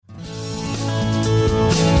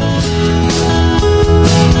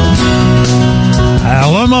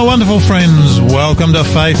wonderful friends. Welcome to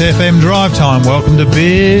Faith FM Drive Time. Welcome to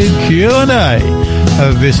Big Q&A.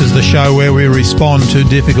 This is the show where we respond to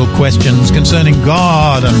difficult questions concerning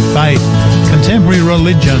God and faith, contemporary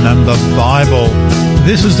religion and the Bible.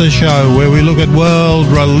 This is the show where we look at world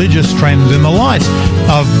religious trends in the light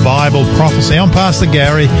of Bible prophecy. I'm Pastor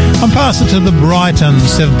Garry. I'm pastor to the Brighton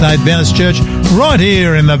Seventh-day Adventist Church right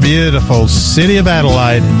here in the beautiful city of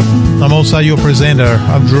Adelaide. I'm also your presenter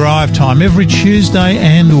of Drive Time every Tuesday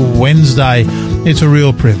and Wednesday. It's a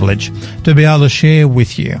real privilege to be able to share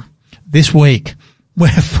with you. This week, we're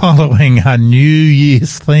following a New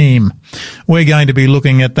Year's theme. We're going to be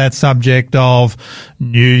looking at that subject of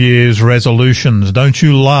New Year's resolutions. Don't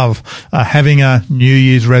you love having a New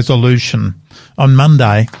Year's resolution? On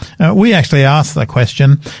Monday, we actually asked the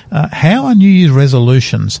question, how are New Year's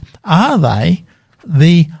resolutions? Are they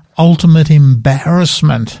the ultimate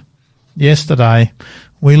embarrassment? Yesterday,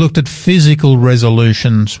 we looked at physical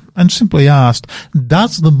resolutions and simply asked,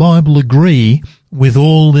 does the Bible agree with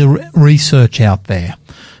all the research out there?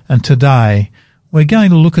 And today, we're going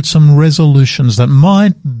to look at some resolutions that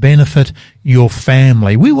might benefit your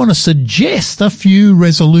family. We want to suggest a few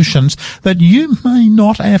resolutions that you may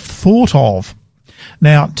not have thought of.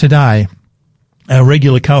 Now, today, our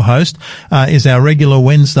regular co-host is our regular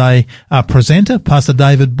Wednesday presenter, Pastor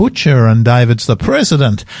David Butcher, and David's the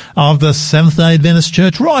president of the Seventh-day Adventist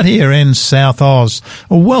Church right here in South Oz.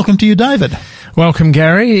 Welcome to you, David. Welcome,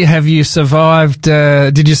 Garry. Have you survived,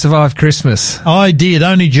 did you survive Christmas? I did,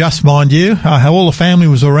 only just, mind you. All the family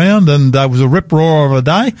was around and it was a rip-roar of a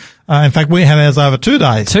day. In fact, we had ours over 2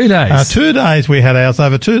 days. 2 days? 2 days we had ours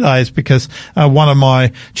over 2 days because one of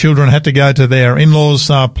my children had to go to their in-laws'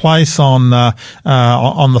 place on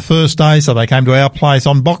the first day, so they came to our place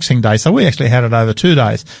on Boxing Day. So we actually had it over 2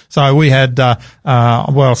 days. So we had,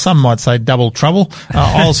 well, some might say double trouble.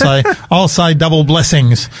 I'll say double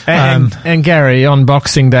blessings. And Garry, on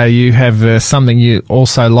Boxing Day, you have something you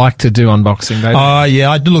also like to do on Boxing Day.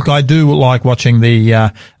 Yeah, I do like watching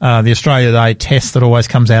the Australia Day test that always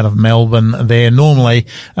comes out of Melbourne there. Normally,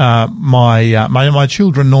 my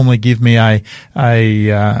children normally give me a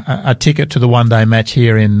ticket to the one-day match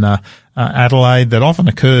here in Adelaide that often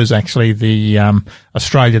occurs actually the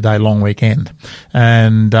Australia Day long weekend,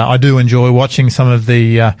 and I do enjoy watching some of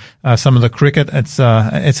the cricket. It's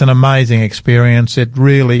an amazing experience. It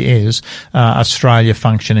really is Australia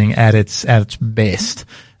functioning at its best.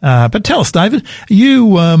 But tell us, David,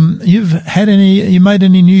 you made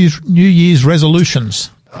any New Year's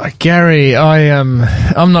resolutions? Garry,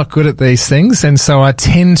 I'm not good at these things, and so I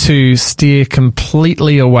tend to steer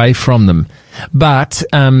completely away from them. But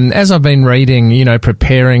as I've been reading,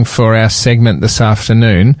 preparing for our segment this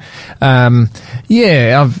afternoon,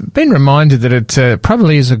 I've been reminded that it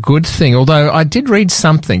probably is a good thing. Although I did read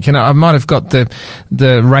something, I might have got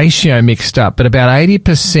the ratio mixed up, but about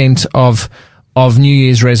 80% of New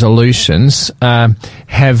Year's resolutions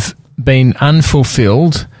have been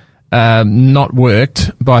unfulfilled, not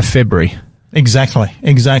worked by February. Exactly.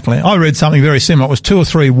 I read something very similar. It was 2 or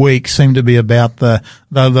 3 weeks seemed to be about the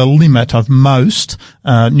limit of most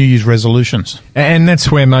New Year's resolutions. And that's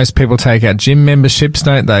where most people take out gym memberships,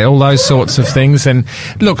 don't they? All those sorts of things. And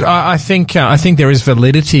look, I think there is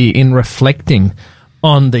validity in reflecting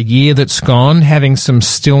on the year that's gone, having some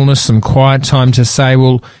stillness, some quiet time to say,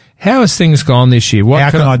 well, how has things gone this year?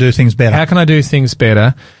 How can I do things better? How can I do things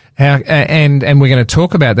better? And we're going to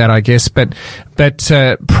talk about that, I guess, but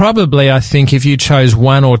probably I think if you chose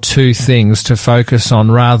 1 or 2 things to focus on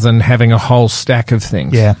rather than having a whole stack of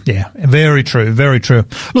things. Yeah. Very true.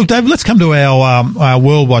 Look, David, let's come to our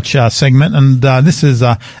World Watch segment, and this is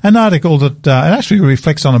an article that it actually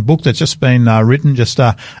reflects on a book that's just been written just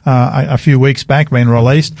a few weeks back, been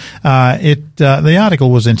released. The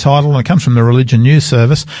article was entitled, and it comes from the Religion News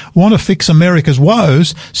Service, "Want to Fix America's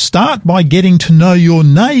Woes? Start by Getting to Know Your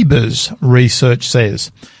Neighbours," research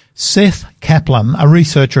says. Seth Kaplan, a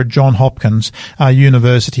researcher at Johns Hopkins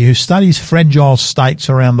University who studies fragile states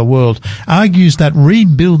around the world, argues that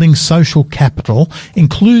rebuilding social capital,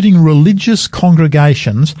 including religious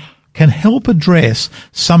congregations, can help address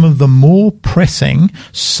some of the more pressing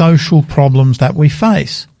social problems that we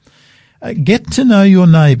face. Get to know your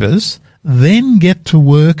neighbours, then get to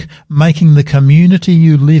work making the community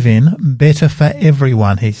you live in better for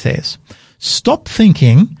everyone, he says. Stop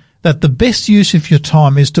thinking that the best use of your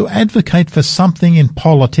time is to advocate for something in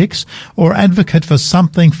politics or advocate for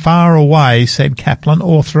something far away, said Kaplan,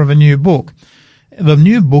 author of a new book. The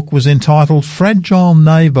new book was entitled Fragile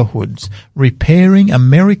Neighbourhoods, Repairing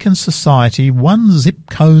American Society One Zip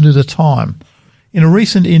Code at a Time. In a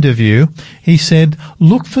recent interview, he said,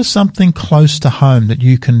 look for something close to home that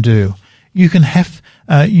you can do. You can have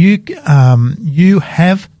You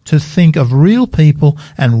have to think of real people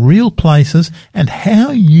and real places and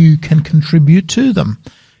how you can contribute to them.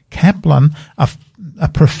 Kaplan, a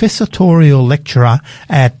professorial lecturer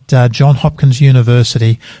at Johns Hopkins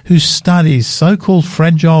University who studies so-called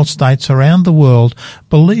fragile states around the world,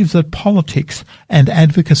 believes that politics and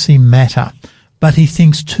advocacy matter. But he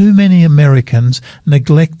thinks too many Americans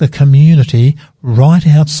neglect the community right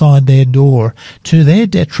outside their door, to their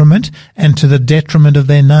detriment and to the detriment of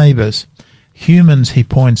their neighbours. Humans, he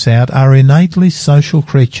points out, are innately social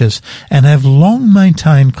creatures and have long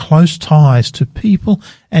maintained close ties to people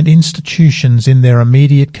and institutions in their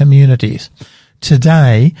immediate communities.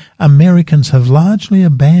 Today, Americans have largely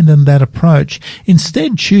abandoned that approach,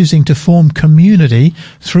 instead choosing to form community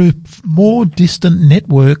through more distant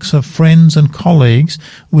networks of friends and colleagues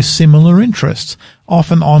with similar interests,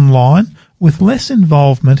 often online, with less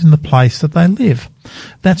involvement in the place that they live.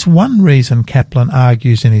 That's one reason, Kaplan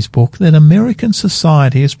argues in his book, that American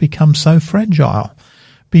society has become so fragile.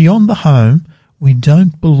 Beyond the home, we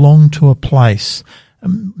don't belong to a place.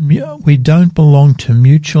 We don't belong to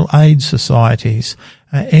mutual aid societies,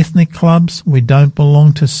 ethnic clubs. We don't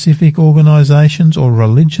belong to civic organisations or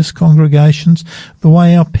religious congregations the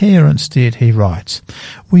way our parents did, he writes.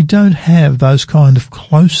 We don't have those kind of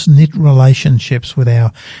close-knit relationships with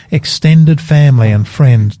our extended family and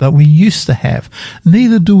friends that we used to have.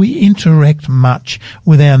 Neither do we interact much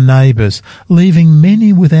with our neighbours, leaving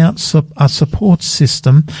many without a support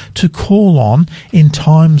system to call on in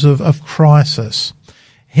times of crisis.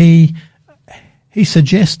 He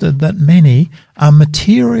suggested that many are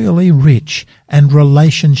materially rich and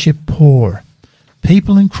relationship poor.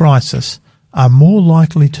 People in crisis are more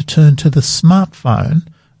likely to turn to the smartphone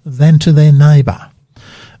than to their neighbour.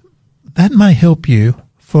 That may help you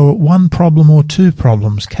for one problem or two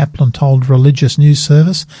problems, Kaplan told Religious News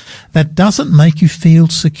Service. That doesn't make you feel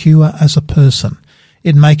secure as a person.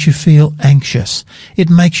 It makes you feel anxious. It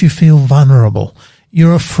makes you feel vulnerable.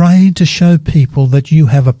 You're afraid to show people that you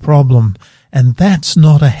have a problem, and that's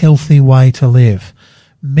not a healthy way to live.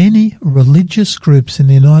 Many religious groups in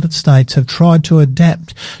the United States have tried to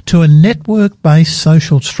adapt to a network-based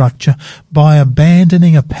social structure by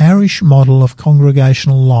abandoning a parish model of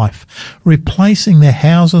congregational life, replacing their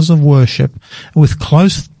houses of worship with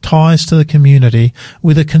close ties to the community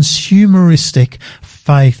with a consumeristic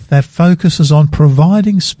faith that focuses on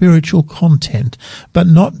providing spiritual content but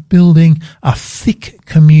not building a thick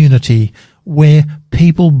community where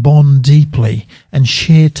people bond deeply and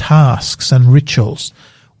share tasks and rituals.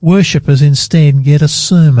 Worshippers instead get a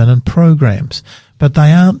sermon and programs, but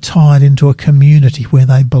they aren't tied into a community where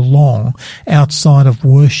they belong outside of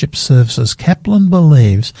worship services. Kaplan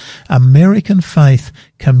believes American faith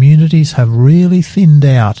communities have really thinned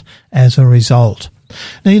out as a result.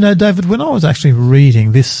 Now, you know, David, when I was actually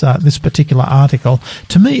reading this particular article,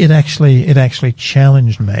 to me it actually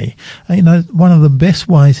challenged me. You know, one of the best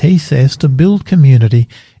ways, he says, to build community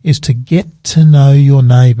is to get to know your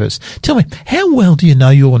neighbours. Tell me, how well do you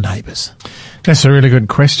know your neighbours? That's a really good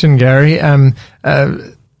question, Gary. At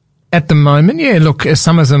the moment, yeah, look,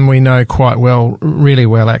 some of them we know quite well, really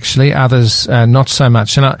well actually, others not so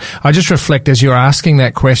much. And I just reflect as you're asking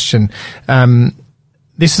that question,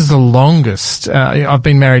 this is the longest. I've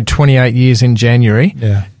been married 28 years in January,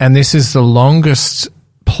 and this is the longest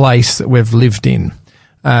place that we've lived in.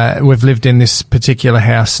 We've lived in this particular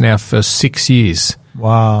house now for 6 years.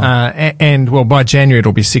 Wow. And well, by January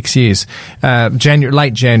it'll be 6 years.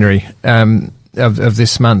 Late January of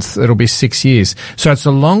this month it'll be 6 years. So it's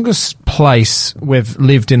the longest place we've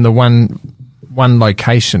lived in the one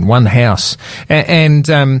location, one house.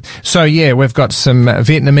 So yeah, we've got some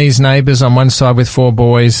Vietnamese neighbours on one side with 4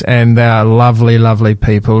 boys, and they're lovely, lovely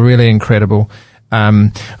people, really incredible.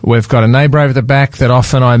 We've got a neighbour over the back that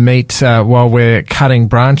often I meet while we're cutting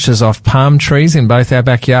branches off palm trees in both our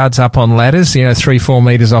backyards up on ladders, 3-4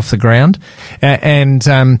 metres off the ground. And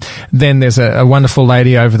then there's a wonderful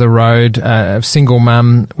lady over the road, a single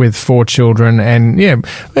mum with 4 children. And yeah,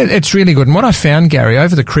 it's really good. And what I found, Gary,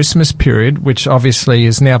 over the Christmas period, which obviously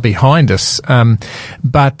is now behind us,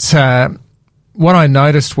 what I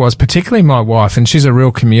noticed was, particularly my wife, and she's a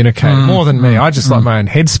real communicator, more than me. I just like my own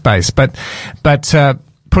headspace. But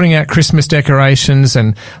putting out Christmas decorations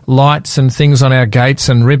and lights and things on our gates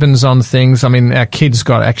and ribbons on things. I mean, our kids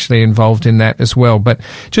got actually involved in that as well. But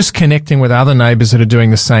just connecting with other neighbours that are doing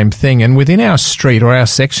the same thing. And within our street or our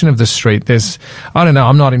section of the street, there's, I don't know,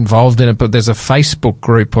 I'm not involved in it, but there's a Facebook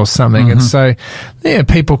group or something. And so, yeah,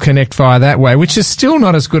 people connect via that way, which is still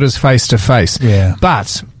not as good as face-to-face. Yeah.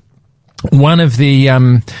 But one of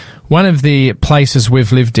the places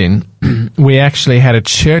we've lived in, we actually had a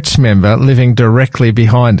church member living directly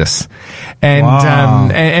behind us. And, Wow.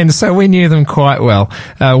 and so we knew them quite well.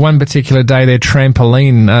 One particular day, their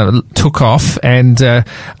trampoline took off and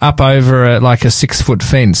up over like a 6-foot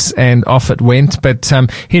fence, and off it went. But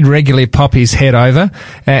he'd regularly pop his head over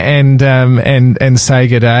and say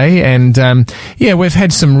good day. And yeah, we've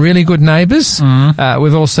had some really good neighbours.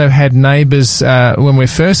 We've also had neighbours when we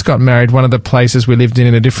first got married. One of the places we lived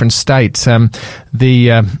in a different state,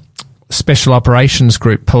 the Special Operations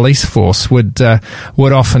Group police force would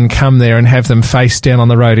often come there and have them face down on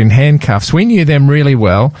the road in handcuffs. We knew them really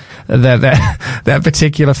well, that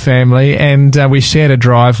particular family, and we shared a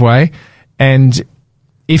driveway, and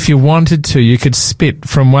if you wanted to, you could spit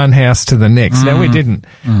from one house to the next. Now, we didn't,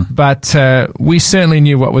 but we certainly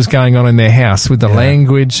knew what was going on in their house with the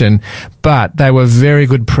language, but they were very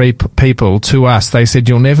good people to us. They said,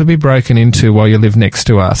 you'll never be broken into while you live next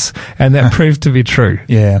to us, and that proved to be true.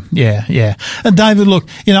 Yeah. And David, look,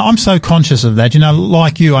 I'm so conscious of that.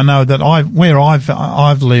 Like you, I know that where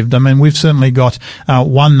I've lived, I mean, we've certainly got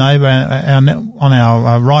one neighbour on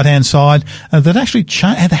our right-hand side that actually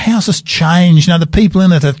the house has changed. The people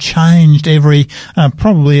in it have changed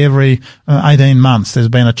probably every 18 months. There's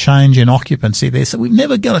been a change in occupancy there. So we've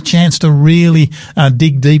never got a chance to really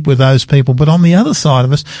dig deep with those people. But on the other side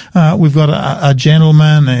of us, we've got a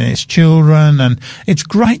gentleman and his children, and it's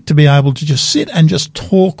great to be able to just sit and just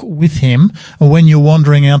talk with him when you're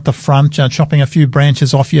wandering out the front, chopping a few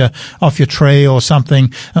branches off your tree or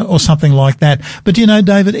something like that. But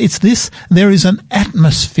David, it's this, there is an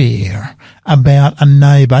atmosphere about a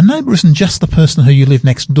neighbour. A neighbour isn't just the person who you live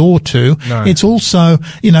next door to. No. It's also,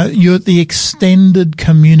 you're the extended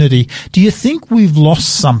community. Do you think we've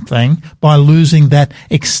lost something by losing that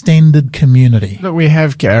extended community? Look, we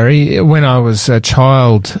have, Gary. When I was a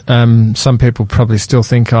child, some people probably still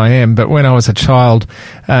think I am, but when I was a child,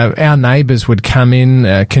 our neighbours would come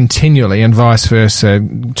in continually, and vice versa,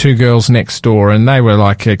 2 girls next door, and they were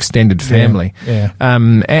like extended family. Yeah.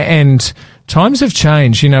 And times have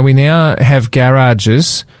changed. We now have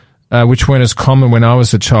garages, which weren't as common when I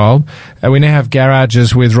was a child. We now have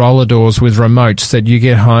garages with roller doors with remotes that you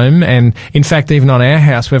get home. And in fact, even on our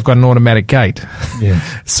house, we've got an automatic gate. Yeah.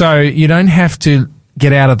 So you don't have to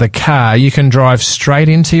get out of the car. You can drive straight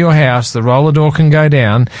into your house. The roller door can go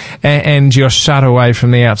down, and you're shut away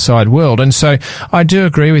from the outside world. And so I do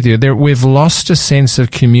agree with you. We've lost a sense of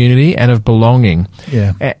community and of belonging.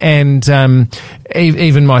 Yeah. And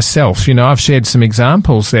even myself, I've shared some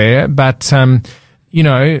examples there, but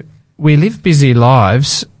we live busy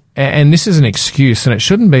lives, and this is an excuse, and it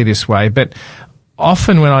shouldn't be this way, but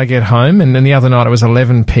often when I get home, and then the other night it was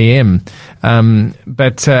 11 p.m., and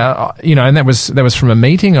that was from a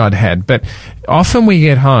meeting I'd had, but often we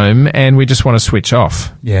get home and we just want to switch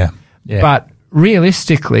off. Yeah. But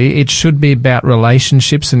realistically, it should be about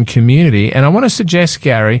relationships and community. And I want to suggest,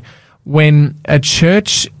 Gary, when a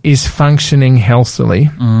church is functioning healthily,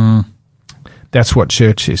 that's what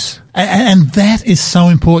church is. And that is so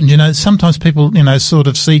important. Sometimes people, sort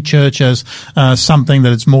of see church as something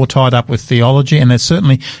that is more tied up with theology, and there's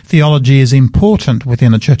certainly theology is important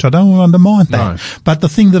within a church. I don't want to undermine that. No. But the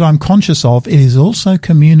thing that I'm conscious of, it is also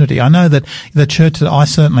community. I know that the church that I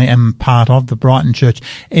certainly am part of, the Brighton Church,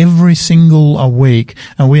 every single week,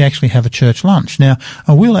 we actually have a church lunch. Now,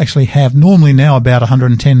 we'll actually have normally now about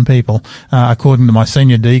 110 people, according to my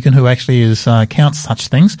senior deacon, who actually counts such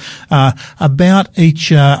things, about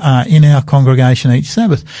each in our congregation each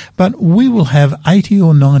Sabbath. But we will have 80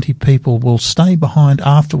 or 90 people will stay behind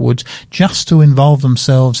afterwards just to involve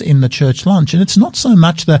themselves in the church lunch. And it's not so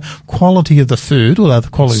much the quality of the food, although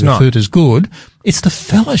the quality of the food is good. It's the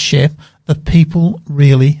fellowship that people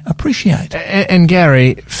really appreciate. And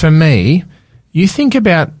Gary, for me, you think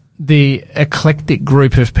about the eclectic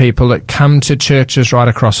group of people that come to churches right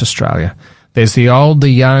across Australia. There's the old, the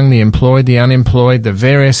young, the employed, the unemployed, the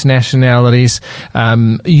various nationalities,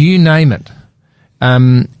 you name it.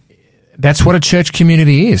 That's what a church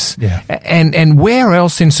community is. Yeah. And where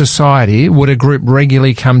else in society would a group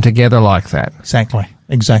regularly come together like that?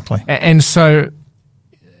 Exactly. And so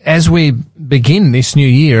as we begin this new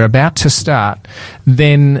year, about to start,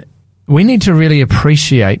 then we need to really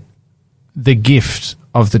appreciate the gift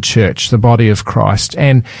of the church, the body of Christ,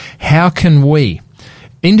 and how can we...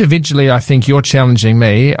 Individually, I think you're challenging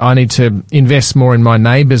me. I need to invest more in my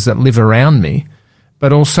neighbours that live around me.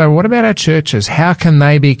 But also, what about our churches? How can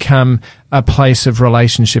they become a place of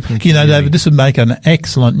relationship and community? David, this would make an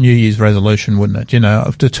excellent New Year's resolution, wouldn't it?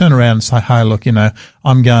 To turn around and say, hey, look,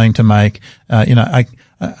 I'm going to make, I'm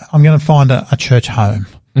going to find a church home.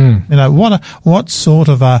 You know, what sort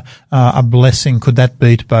of a blessing could that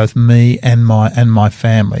be to both me and my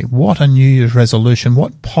family? What a New Year's resolution,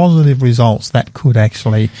 what positive results that could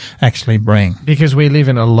actually bring. Because we live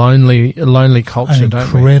in a lonely culture, don't we?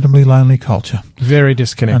 An incredibly lonely culture. Very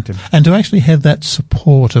disconnected. And to actually have that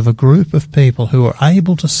support of a group of people who are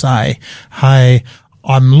able to say, hey,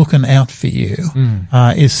 I'm looking out for you,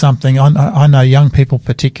 is something I know young people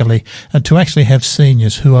particularly, to actually have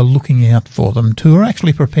seniors who are looking out for them, who are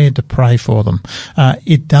actually prepared to pray for them.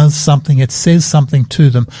 It does something, it says something to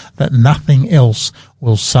them that nothing else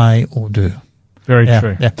will say or do. Very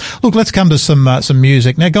true. Yeah. Look, let's come to some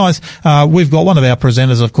music. Now, guys, we've got one of our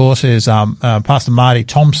presenters, of course, is Pastor Marty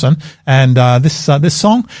Thompson, and this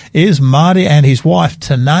song is Marty and his wife,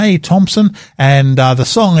 Tanae Thompson, and the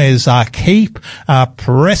song is Keep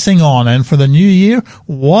Pressing On. And for the new year,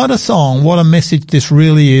 what a song, what a message this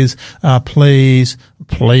really is. Please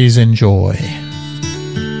enjoy.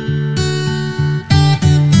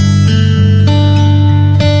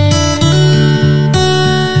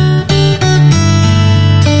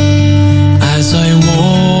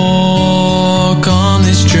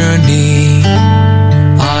 Journey,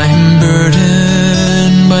 I'm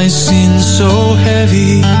burdened by sin so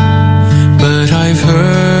heavy, but I've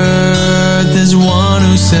heard there's one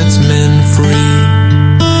who sets men free,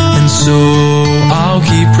 and so I'll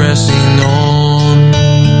keep pressing on.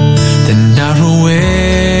 The narrow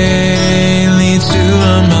way leads to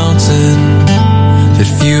a mountain that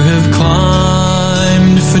few have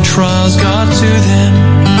climbed, for trials got to them,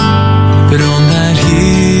 but on that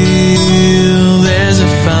hill there's a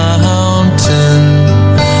fountain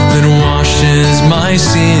that washes my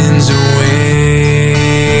sins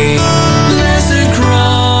away. Blessed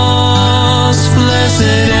cross,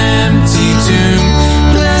 blessed empty tomb,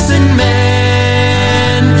 blessed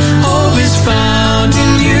man, hope is found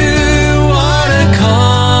in you. What a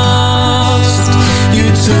cost, you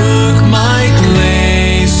took my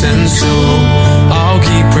place, and so I'll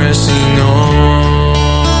keep pressing on.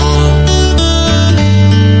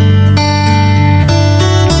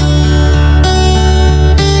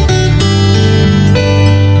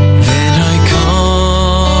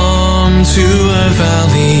 To a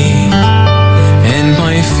valley, and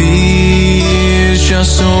my fears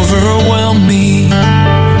just overwhelm me.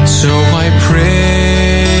 So I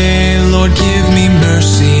pray, Lord, give me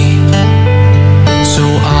mercy, so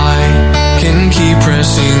I can keep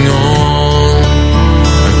pressing on.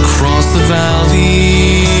 Across the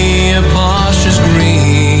valley, a pasture's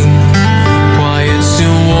green, quiet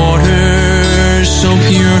still waters, so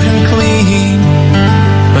pure and clean.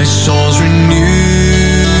 My soul's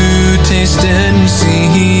renewed, tasted and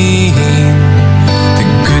seen the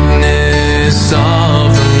goodness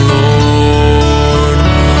of the Lord.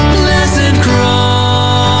 Blessed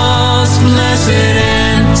cross, blessed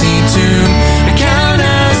empty tomb, I count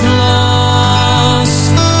as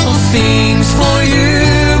lost. All things for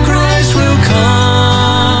you, Christ will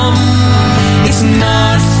come. It's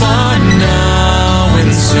not far now,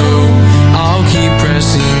 and so I'll keep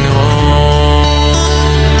pressing on.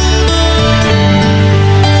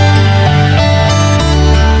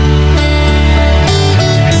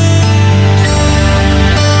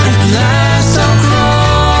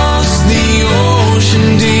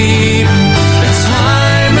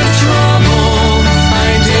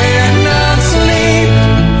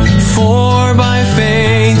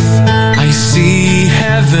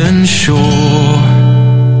 Sure,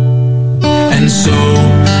 and so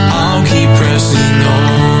I'll keep pressing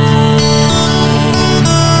on.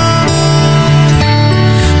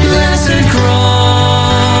 Blessed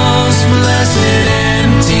cross, blessed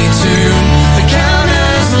empty tomb, the count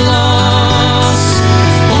as lost.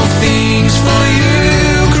 All things for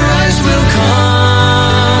you, Christ will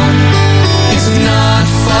come. It's not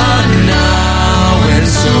far now, and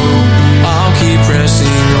so I'll keep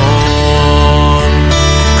pressing on.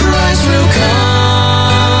 Come.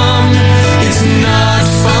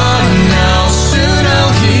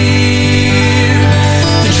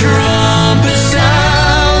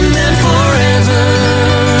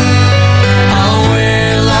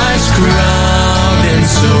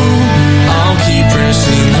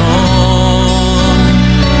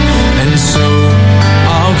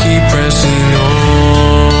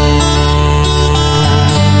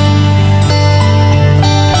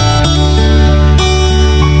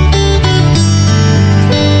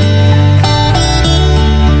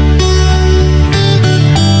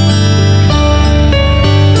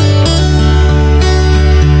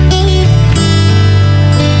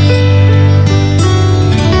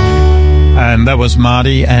 And that was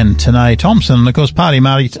Marty and Tanae Thompson. Of course,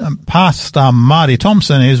 Pastor Marty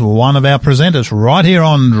Thompson is one of our presenters right here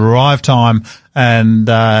on Drive Time, and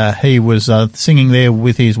he was singing there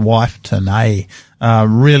with his wife Tanae.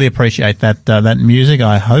 Really appreciate that music.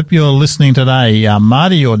 I hope you're listening today.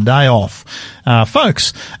 Marty, your day off.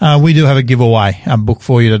 Folks, we do have a giveaway, a book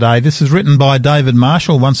for you today. This is written by David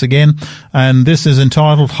Marshall once again, and this is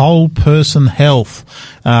entitled Whole Person Health.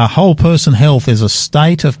 Whole person health is a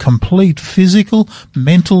state of complete physical,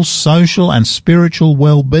 mental, social and spiritual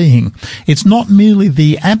well-being. It's not merely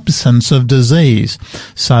the absence of disease.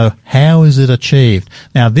 So how is it achieved?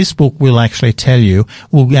 Now, this book will actually tell you,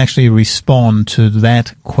 will actually respond to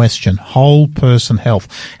that question. Whole person health.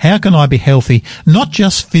 How can I be healthy, not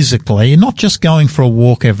just physically, not just going for a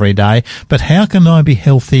walk every day, but how can I be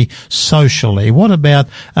healthy socially? What about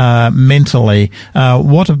mentally?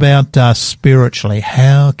 What about spiritually?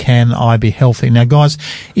 How can I be healthy? Now, guys,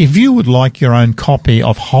 if you would like your own copy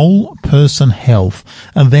of Whole Person Health,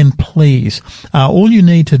 then please, all you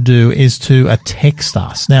need to do is to text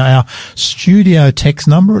us. Now, our studio text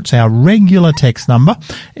number, it's our regular text number,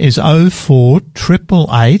 is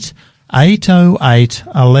 0488 808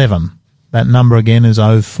 11. That number again is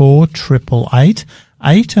 0488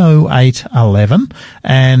 808 11,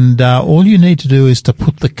 and all you need to do is to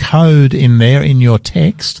put the code in there in your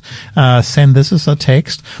text. Send this as a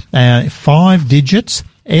text, 5 digits,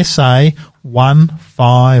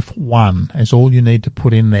 SA151 is all you need to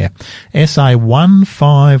put in there.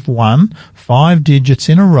 SA151, 5 digits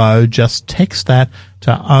in a row. Just text that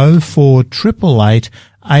to 0488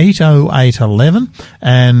 808 11,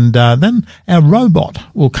 and then our robot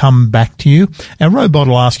will come back to you. Our robot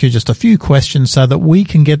will ask you just a few questions so that we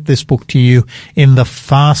can get this book to you in the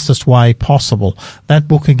fastest way possible. That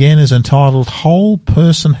book again is entitled Whole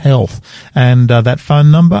Person Health, and that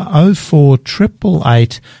phone number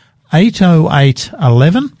 0488 808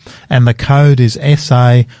 11, and the code is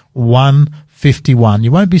SA151.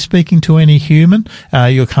 You won't be speaking to any human.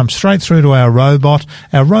 You'll come straight through to our robot.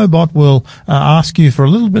 Our robot will ask you for a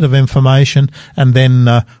little bit of information, and then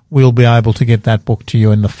we'll be able to get that book to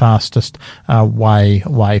you in the fastest way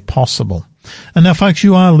possible. And now, folks,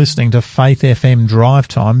 you are listening to Faith FM Drive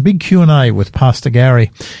Time, big Q&A with Pastor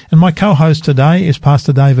Garry. And my co-host today is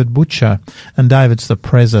Pastor David Butcher, and David's the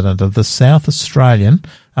president of the South Australian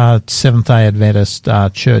Seventh-day Adventist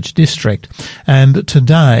Church District. And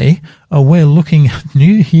today we're looking at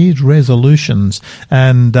New Year's resolutions,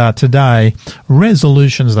 and today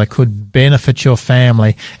resolutions that could benefit your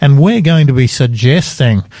family. And we're going to be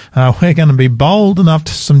suggesting, we're going to be bold enough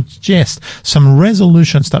to suggest some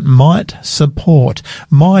resolutions that might support,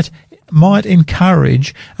 might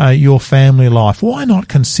encourage your family life. Why not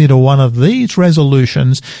consider one of these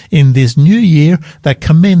resolutions in this new year that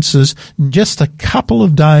commences just a couple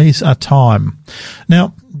of days at a time?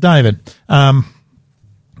 Now, David,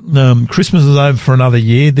 Christmas is over for another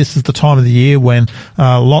year. This is the time of the year when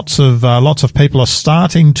lots of people are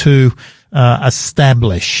starting to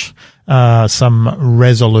establish some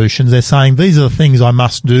resolutions. They're saying these are the things I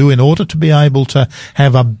must do in order to be able to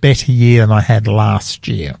have a better year than I had last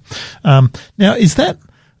year. Now, is that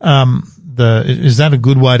a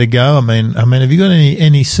good way to go? I mean, have you got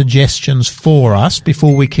any suggestions for us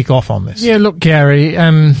before we kick off on this? Yeah, look, Garry,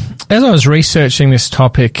 as I was researching this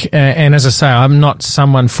topic, and as I say, I'm not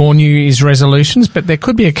someone for New Year's resolutions, but there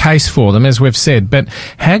could be a case for them, as we've said. But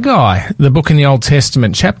Haggai, the book in the Old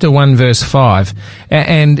Testament, chapter 1, verse 5,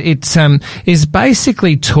 and it is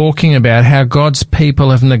basically talking about how God's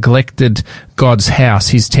people have neglected God's house,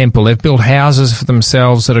 his temple. They've built houses for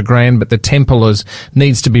themselves that are grand, but the temple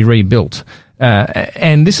needs to be rebuilt.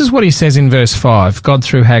 And this is what he says in verse 5, God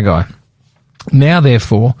through Haggai. Now,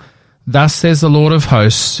 therefore, thus says the Lord of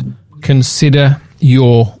hosts, consider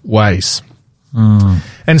your ways.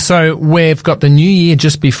 And so we've got the new year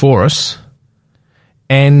just before us,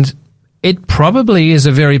 and it probably is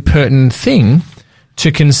a very pertinent thing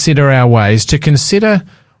to consider our ways, to consider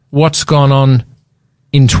what's gone on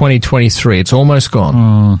in 2023. It's almost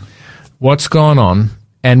gone. What's gone on,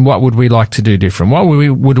 and what would we like to do different? What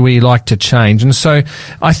would we like to change? And so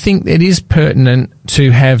I think it is pertinent to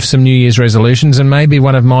have some New Year's resolutions, and maybe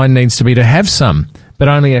one of mine needs to be to have some, but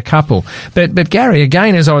only a couple. But Garry,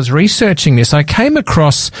 again, as I was researching this, I came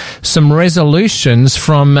across some resolutions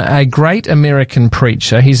from a great American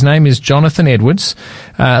preacher. His name is Jonathan Edwards,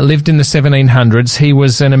 lived in the 1700s. He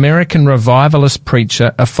was an American revivalist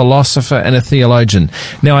preacher, a philosopher, and a theologian.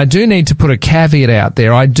 Now, I do need to put a caveat out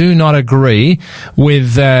there. I do not agree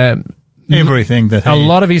with everything that a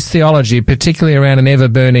lot of his theology, particularly around an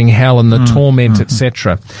ever-burning hell and the torment,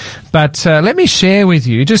 etc. But let me share with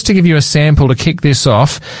you, just to give you a sample to kick this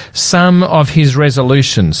off, some of his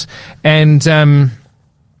resolutions. And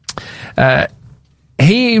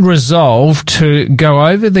he resolved to go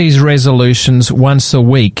over these resolutions once a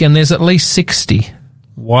week, and there's at least 60.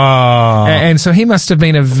 Wow. And so he must have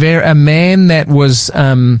been a man that was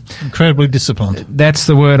incredibly disciplined. That's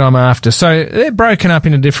the word I'm after. So they're broken up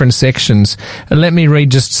into different sections. Let me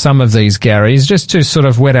read just some of these, Garry, just to sort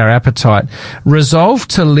of whet our appetite. Resolve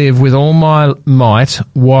to live with all my might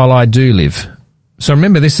while I do live. So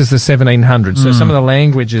remember, this is the 1700s, so some of the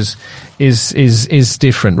language is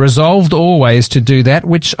different. Resolved always to do that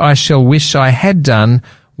which I shall wish I had done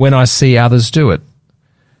when I see others do it.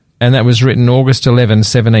 And that was written August 11,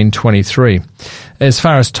 1723. As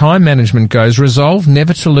far as time management goes, resolve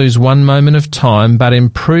never to lose one moment of time, but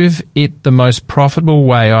improve it the most profitable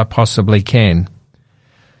way I possibly can.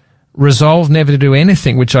 Resolve never to do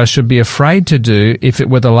anything which I should be afraid to do if it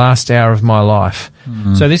were the last hour of my life.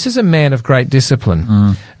 So this is a man of great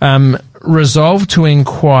discipline. Resolve to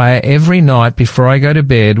inquire every night before I go to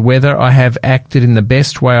bed whether I have acted in the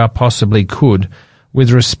best way I possibly could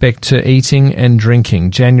with respect to eating and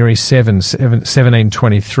drinking, January 7,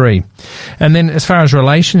 1723. And then as far as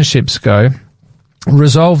relationships go,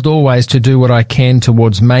 resolved always to do what I can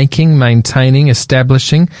towards making, maintaining,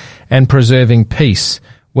 establishing and preserving peace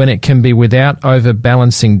when it can be without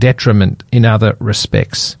overbalancing detriment in other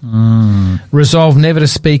respects. Resolve never to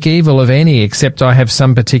speak evil of any except I have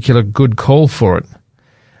some particular good call for it.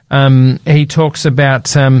 He talks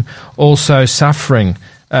about also suffering,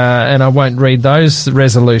 and I won't read those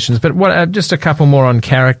resolutions, but just a couple more on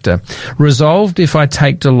character. Resolved, if I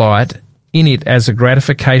take delight in it as a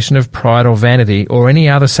gratification of pride or vanity or any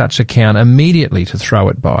other such account, immediately to throw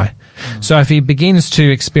it by. So if he begins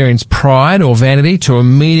to experience pride or vanity, to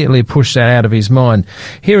immediately push that out of his mind.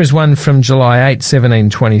 Here is one from July 8,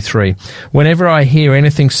 1723. Whenever I hear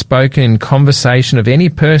anything spoken in conversation of any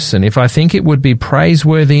person, if I think it would be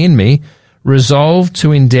praiseworthy in me, resolve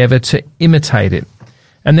to endeavour to imitate it.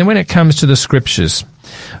 And then when it comes to the Scriptures,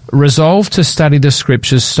 resolve to study the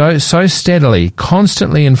Scriptures so steadily,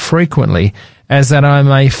 constantly and frequently, as that I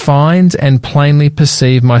may find and plainly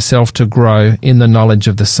perceive myself to grow in the knowledge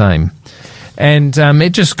of the same. And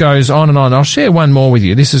it just goes on and on. I'll share one more with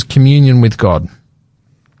you. This is communion with God.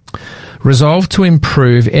 Resolve to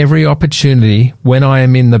improve every opportunity when I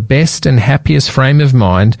am in the best and happiest frame of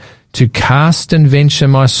mind to cast and venture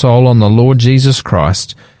my soul on the Lord Jesus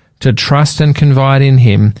Christ, to trust and confide in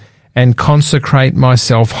him, and consecrate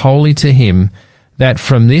myself wholly to him, that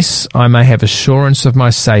from this I may have assurance of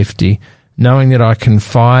my safety, knowing that I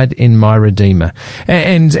confide in my Redeemer.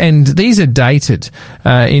 And these are dated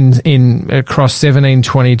in across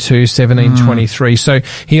 1722, 1723. So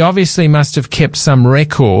he obviously must have kept some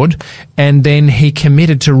record, and then he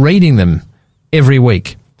committed to reading them every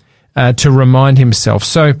week to remind himself.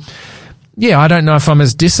 So yeah, I don't know if I'm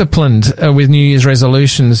as disciplined with New Year's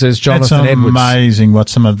resolutions as Jonathan Edwards. It's amazing what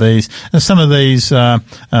some of these, some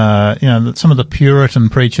of the Puritan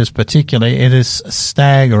preachers particularly, it is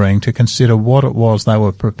staggering to consider what it was they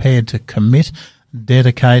were prepared to commit,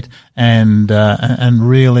 dedicate, and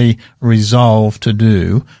really resolve to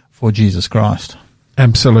do for Jesus Christ.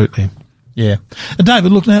 Absolutely. Yeah.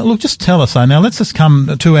 David, look, just tell us, now let's just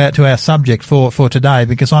come to our subject for today,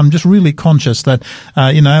 because I'm just really conscious that,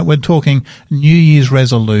 we're talking New Year's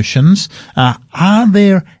resolutions.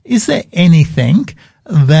 Is there anything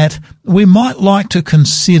that we might like to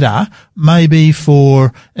consider maybe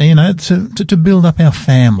for, to build up our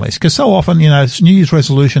families? Because so often, New Year's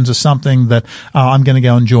resolutions are something that I'm going to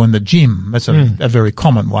go and join the gym. That's a very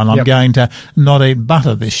common one. I'm going to not eat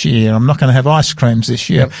butter this year. I'm not going to have ice creams this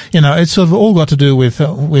year. It's sort of all got to do with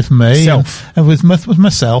me and with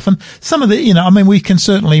myself. And some of the, we can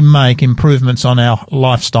certainly make improvements on our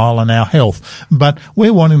lifestyle and our health, but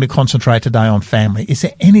we're wanting to concentrate today on family. Is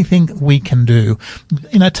there anything we can do?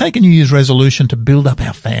 Take a New Year's resolution to build up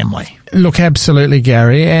our family. Look, absolutely,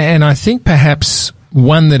 Garry. And I think perhaps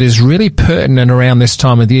one that is really pertinent around this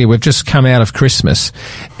time of the year, we've just come out of Christmas,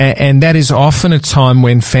 and that is often a time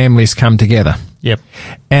when families come together. Yep.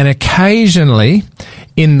 And occasionally,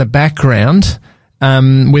 in the background,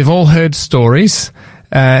 we've all heard stories,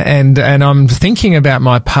 and I'm thinking about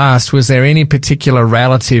my past. Was there any particular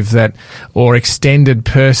relative or extended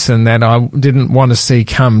person that I didn't want to see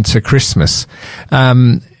come to Christmas?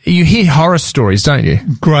 you hear horror stories, don't you?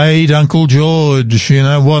 Great Uncle George,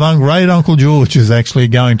 what Great Uncle George is actually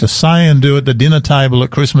going to say and do at the dinner table at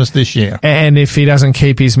Christmas this year. And if he doesn't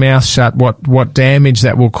keep his mouth shut, what damage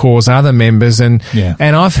that will cause other members. And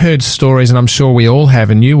I've heard stories, and I'm sure we all have,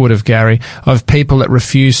 and you would have, Gary, of people that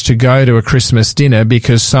refuse to go to a Christmas dinner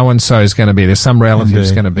because so-and-so is going to be there, some relative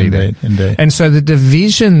is going to be there. Indeed. And so the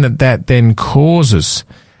division that then causes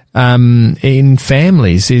in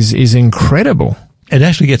families is incredible. It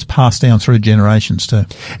actually gets passed down through generations too.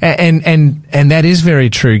 And that is very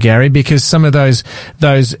true, Gary, because some of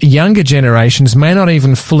those younger generations may not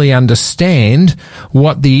even fully understand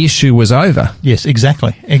what the issue was over. Yes,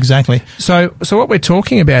 exactly. So what we're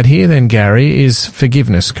talking about here then, Gary, is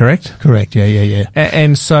forgiveness, correct? Correct, yeah.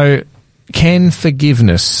 And so can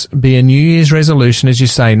forgiveness be a New Year's resolution, as you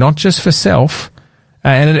say, not just for self,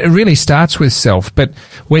 and it really starts with self, but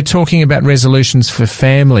we're talking about resolutions for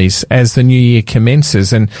families as the new year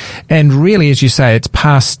commences. And really, as you say, it's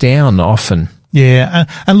passed down often. Yeah.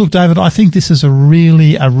 And look, David, I think this is a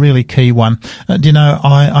really key one.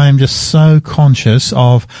 I am just so conscious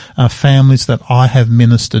of families that I have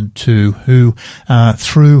ministered to who,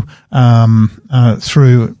 through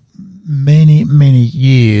many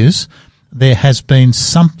years, there has been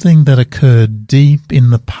something that occurred deep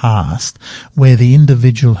in the past where the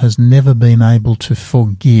individual has never been able to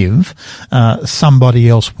forgive somebody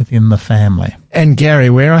else within the family. And Gary,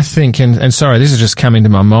 where I think, and sorry, this is just coming to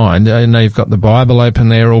my mind, I know you've got the Bible open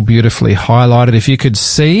there, all beautifully highlighted. If you could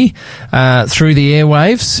see through the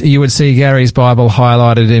airwaves, you would see Gary's Bible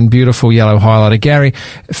highlighted in beautiful yellow highlighter. Gary,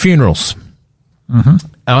 funerals. Mm-hmm.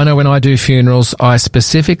 I know when I do funerals, I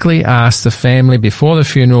specifically ask the family before the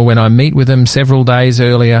funeral, when I meet with them several days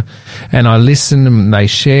earlier, and I listen and they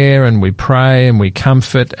share and we pray and we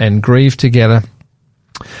comfort and grieve together.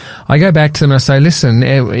 I go back to them and I say, listen,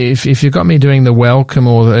 if you've got me doing the welcome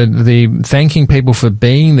or the thanking people for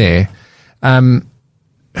being there,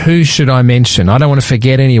 who should I mention? I don't want to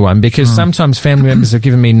forget anyone, because sometimes family members have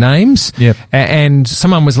given me names and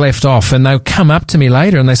someone was left off, and they'll come up to me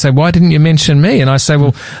later and they say, why didn't you mention me? And I say,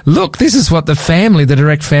 well, look, this is what the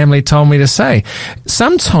direct family told me to say.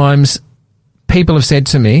 Sometimes people have said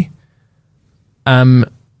to me,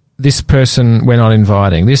 this person we're not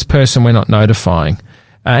inviting, this person we're not notifying.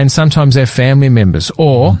 And sometimes they're family members,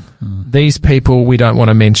 or these people we don't want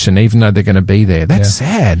to mention, even though they're going to be there. That's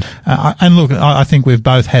sad. And look, I think we've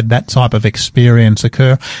both had that type of experience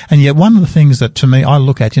occur. And yet one of the things that to me I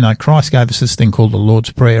look at, Christ gave us this thing called the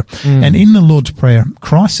Lord's Prayer. And in the Lord's Prayer,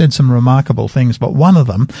 Christ said some remarkable things, but one of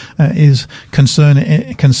them is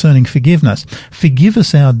concerning forgiveness. Forgive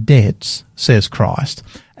us our debts, says Christ,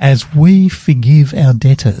 as we forgive our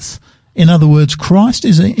debtors. In other words, Christ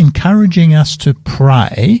is encouraging us to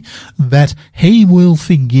pray that he will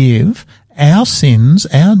forgive our sins,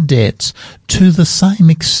 our debts, to the same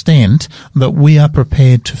extent that we are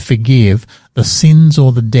prepared to forgive the sins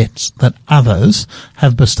or the debts that others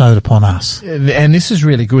have bestowed upon us. And this is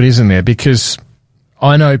really good, isn't there? Because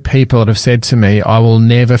I know people that have said to me, I will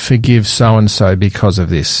never forgive so-and-so because of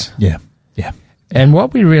this. Yeah. And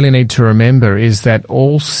what we really need to remember is that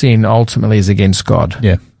all sin ultimately is against God.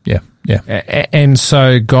 Yeah. And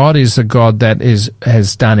so God is a God that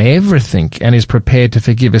has done everything and is prepared to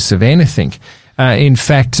forgive us of anything. In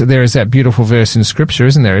fact, there is that beautiful verse in Scripture,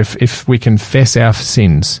 isn't there? If we confess our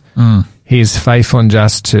sins, he is faithful and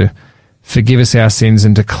just to forgive us our sins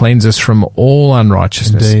and to cleanse us from all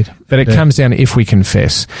unrighteousness. Indeed. But it comes down to if we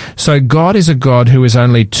confess. So God is a God who is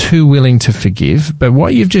only too willing to forgive. But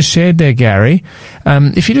what you've just shared there, Gary,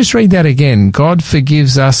 if you just read that again, God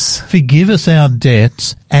forgives us. Forgive us our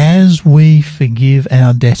debts as we forgive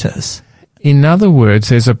our debtors. In other words,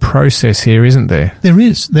 there's a process here, isn't there? There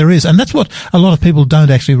is. And that's what a lot of people don't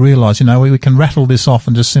actually realise. We can rattle this off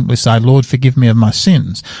and just simply say, Lord, forgive me of my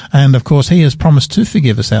sins. And of course, he has promised to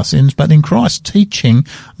forgive us our sins. But in Christ teaching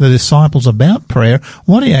the disciples about prayer,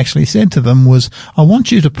 what he actually said to them was, I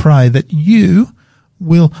want you to pray that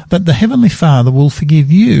that the Heavenly Father will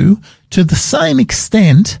forgive you to the same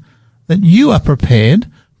extent that you are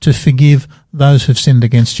prepared to forgive those who've sinned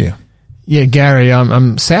against you. Yeah, Gary,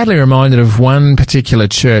 I'm sadly reminded of one particular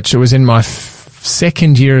church. It was in my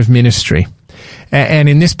second year of ministry. And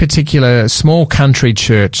in this particular small country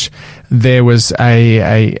church, there was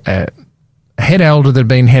a head elder that had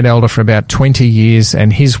been head elder for about 20 years,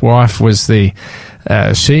 and his wife was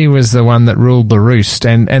she was the one that ruled the roost.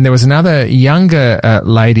 And there was another younger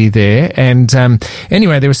lady there. And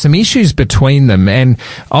anyway, there were some issues between them. And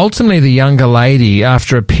ultimately, the younger lady,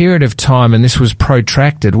 after a period of time, and this was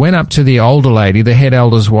protracted, went up to the older lady, the head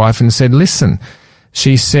elder's wife, and said, listen,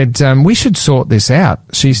 She said, we should sort this out.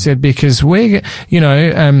 She said, because we're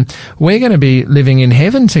going to be living in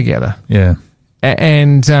heaven together. Yeah.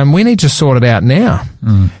 And we need to sort it out now.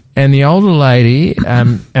 And the older lady,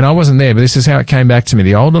 and I wasn't there, but this is how it came back to me.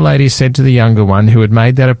 The older lady said to the younger one who had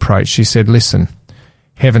made that approach, she said, listen,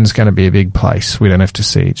 heaven's going to be a big place. We don't have to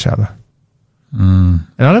see each other. And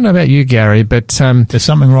I don't know about you, Gary, but there's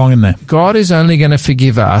something wrong in there. God is only going to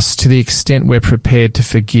forgive us to the extent we're prepared to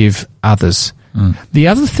forgive others. The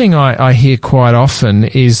other thing I hear quite often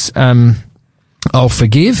is, I'll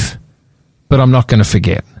forgive, but I'm not going to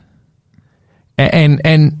forget.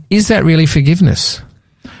 And is that really forgiveness?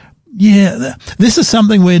 Yeah, this is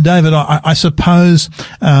something where, David, I suppose,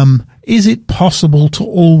 is it possible to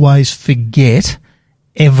always forget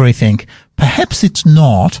everything? Perhaps it's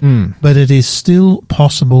not, but it is still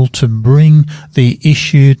possible to bring the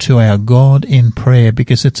issue to our God in prayer,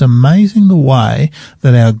 because it's amazing the way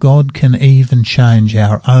that our God can even change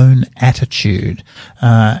our own attitude.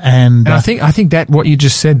 And I think that what you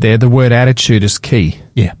just said there, the word attitude, is key.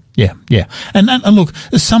 Yeah. Yeah. And look,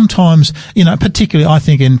 sometimes, particularly I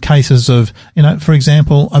think in cases of, for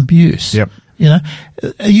example, abuse,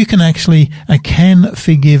 you can actually, can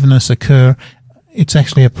forgiveness occur? It's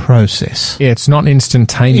actually a process. Yeah, it's not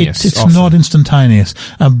instantaneous. It's not instantaneous,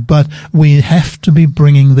 but we have to be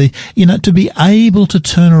bringing to be able to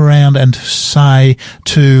turn around and say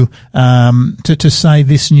to say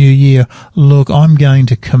this new year, look, I'm going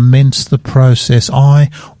to commence the process. I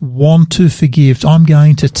want to forgive. I'm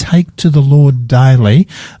going to take to the Lord daily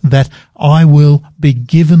that I will be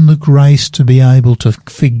given the grace to be able to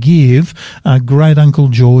forgive great Uncle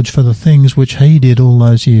George for the things which he did all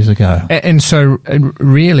those years ago. And so,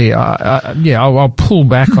 really, I'll pull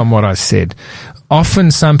back on what I said.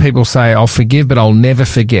 Often some people say, I'll forgive, but I'll never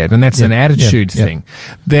forget. And that's an attitude thing.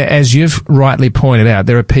 There, as you've rightly pointed out,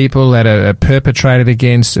 there are people that are perpetrated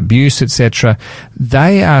against, abuse, etc.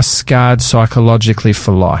 They are scarred psychologically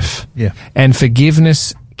for life. Yeah. And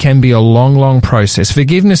forgiveness can be a long, long process.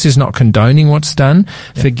 Forgiveness is not condoning what's done.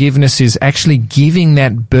 Yeah. Forgiveness is actually giving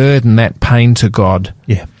that burden, that pain to God.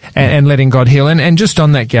 Yeah. And letting God heal. And just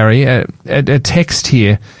on that, Gary, a text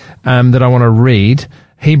here that I want to read.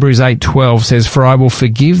 Hebrews 8:12 says, "For I will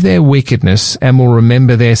forgive their wickedness and will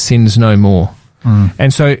remember their sins no more."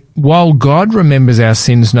 And so while God remembers our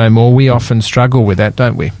sins no more, we often struggle with that,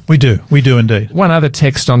 don't we? We do indeed. One other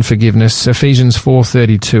text on forgiveness, Ephesians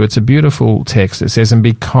 4:32. It's a beautiful text. It says, "And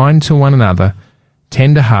be kind to one another,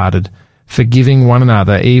 tender-hearted, forgiving one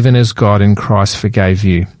another, even as God in Christ forgave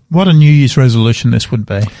you." What a New Year's resolution this would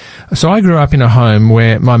be. So I grew up in a home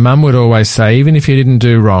where my mum would always say, even if you didn't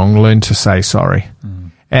do wrong, learn to say sorry.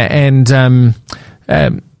 And have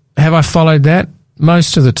I followed that?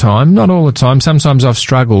 Most of the time, not all the time. Sometimes I've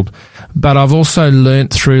struggled, but I've also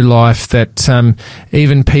learnt through life that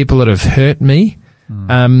even people that have hurt me,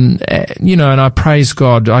 and I praise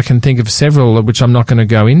God. I can think of several, which I'm not going to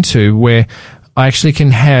go into, where I actually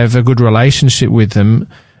can have a good relationship with them,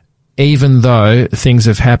 even though things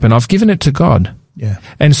have happened. I've given it to God. Yeah.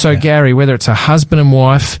 And so, Gary, whether it's a husband and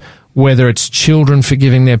wife, whether it's children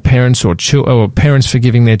forgiving their parents or parents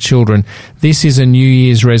forgiving their children, this is a New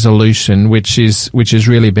Year's resolution which is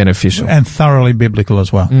really beneficial and thoroughly biblical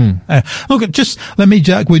as well. Look, just let me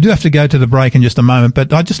joke. We do have to go to the break in just a moment,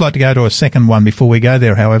 but I'd just like to go to a second one before we go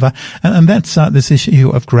there, however, and that's this issue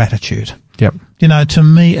of gratitude. Yep. To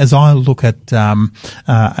me, as I look at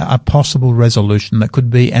a possible resolution that could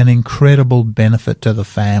be an incredible benefit to the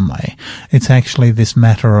family, it's actually this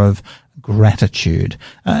matter of gratitude.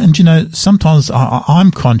 And sometimes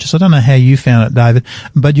I'm conscious, I don't know how you found it, David,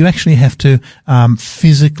 but you actually have to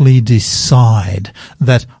physically decide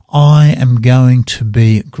that I am going to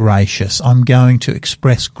be gracious. I'm going to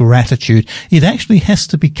express gratitude. It actually has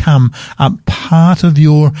to become a part of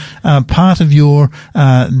your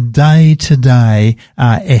day-to-day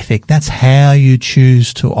ethic. That's how you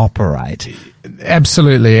choose to operate.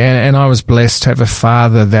 Absolutely, and I was blessed to have a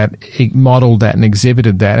father that modelled that and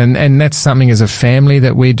exhibited that, and that's something as a family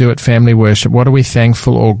that we do at Family Worship. What are we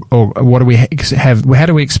thankful, or what do we have? How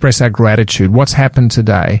do we express our gratitude? What's happened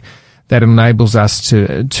today that enables us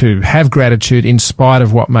to have gratitude in spite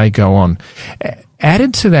of what may go on?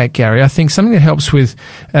 Added to that, Gary, I think something that helps with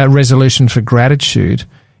resolution for gratitude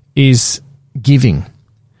is giving.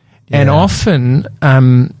 And often,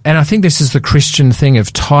 and I think this is the Christian thing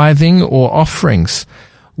of tithing or offerings,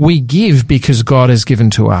 we give because God has given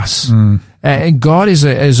to us. And God is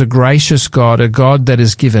a gracious God, a God that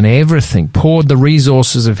has given everything, poured the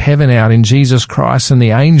resources of heaven out in Jesus Christ and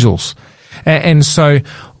the angels. And so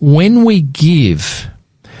when we give,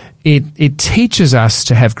 it teaches us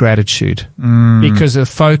to have gratitude because the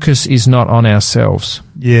focus is not on ourselves.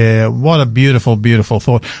 Yeah, what a beautiful, beautiful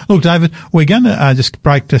thought. Look, David, we're going to just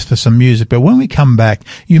break this for some music, but when we come back,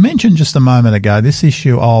 you mentioned just a moment ago this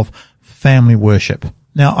issue of family worship.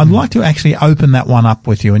 Now, I'd like to actually open that one up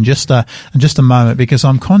with you in just a moment, because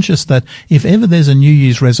I'm conscious that if ever there's a New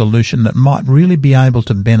Year's resolution that might really be able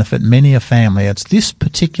to benefit many a family, it's this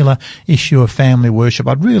particular issue of family worship.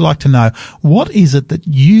 I'd really like to know, what is it that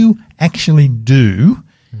you actually do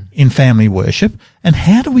in family worship, and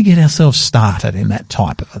how do we get ourselves started in that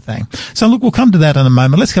type of a thing? So look, we'll come to that in a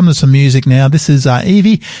moment. Let's come to some music now. This is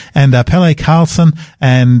Evie and Pele Carlson,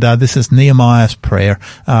 and this is Nehemiah's Prayer.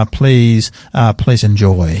 Please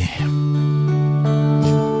enjoy.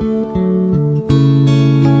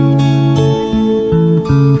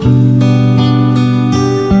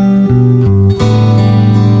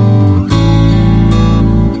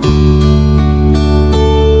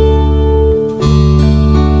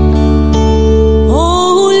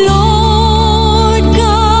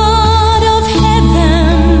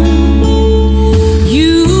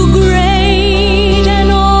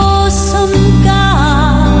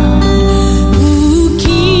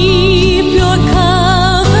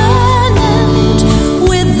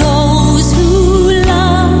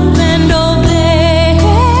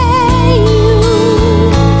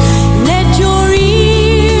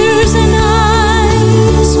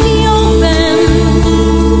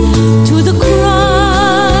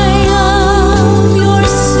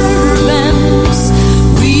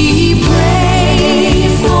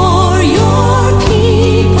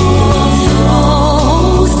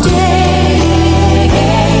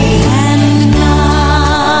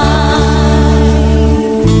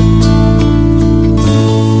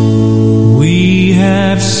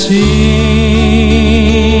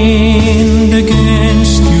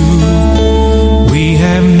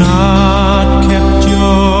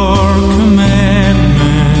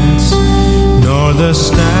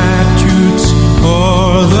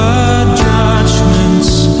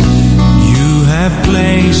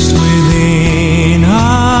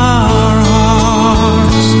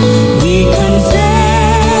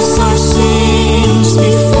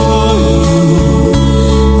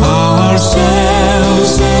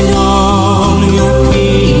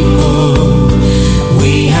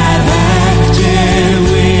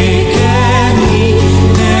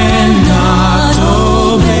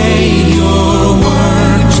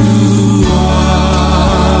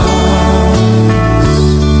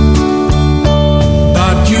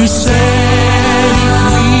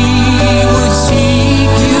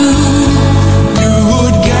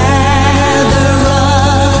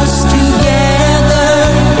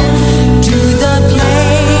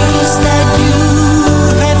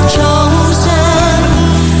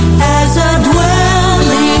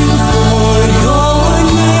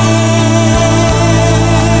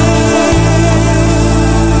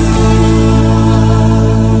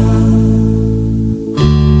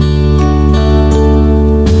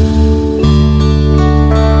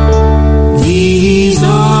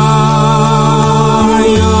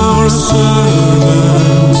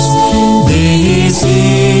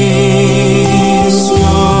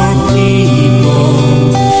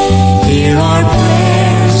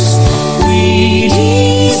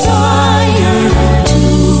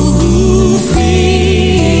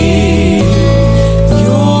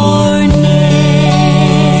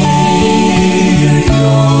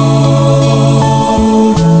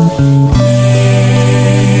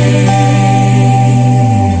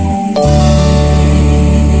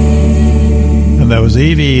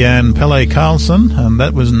 Evie and Pele Carlson, and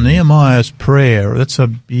that was Nehemiah's Prayer. That's a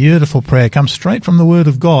beautiful prayer. It comes straight from the Word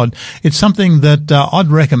of God. It's something that I'd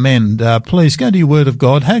recommend. Please go to your Word of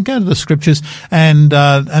God, go to the Scriptures, and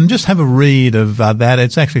just have a read of that.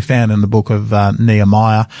 It's actually found in the book of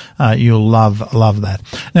Nehemiah. You'll love that.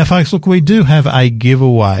 Now, folks, look, we do have a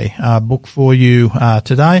giveaway book for you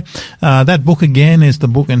today. That book again is the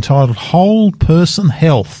book entitled Whole Person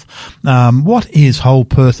Health. What is whole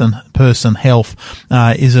person health?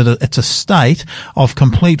 It's a state of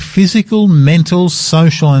complete physical, mental,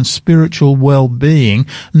 social and spiritual well-being,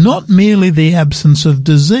 not merely the absence of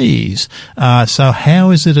disease. So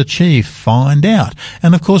how is it achieved? Find out.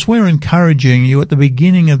 And of course, we're encouraging you at the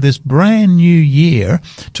beginning of this brand new year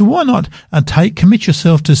to why not commit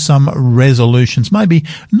yourself to some resolutions, maybe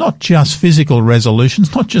not just physical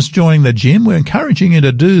resolutions, not just joining the gym. We're encouraging you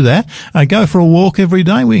to do that. Go for a walk every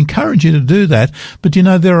day. We encourage you to do that. But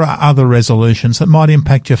there are other resolutions that might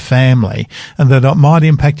impact your family and that might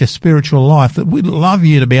impact your spiritual life that we'd love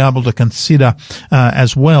you to be able to consider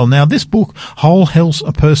as well. Now, this book, Whole Health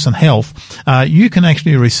Person Health, you can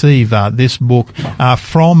actually receive this book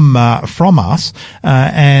from us,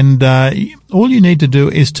 and all you need to do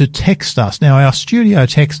is to text us. Now, our studio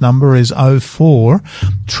text number is 04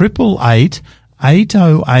 888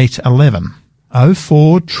 80811.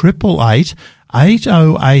 04 888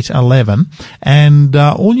 80811, and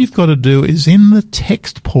all you've got to do is in the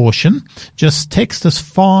text portion, just text us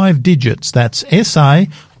 5 digits. That's SA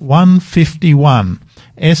 151,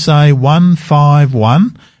 SA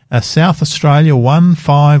 151, South Australia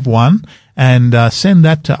 151, and send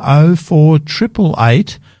that to 04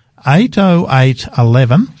 888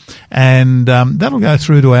 80811, and that'll go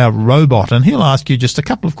through to our robot, and he'll ask you just a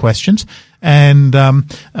couple of questions, and then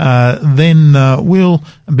we'll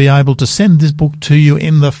be able to send this book to you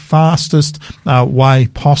in the fastest way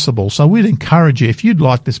possible. So we'd encourage you, if you'd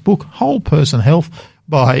like this book, Whole Person Health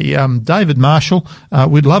by David Marshall,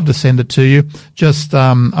 we'd love to send it to you. Just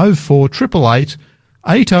 04 888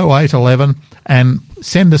 80811 and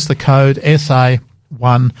send us the code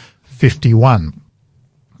SA151.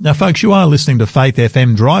 Now, folks, you are listening to Faith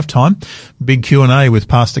FM Drive Time, Big Q&A with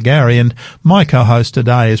Pastor Garry, and my co-host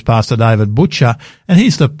today is Pastor David Butcher, and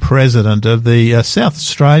he's the president of the South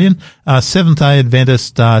Australian Seventh-day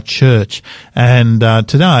Adventist Church. And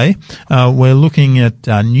today we're looking at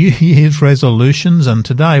New Year's resolutions, and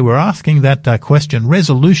today we're asking that question,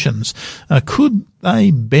 resolutions. Could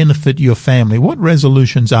they benefit your family? What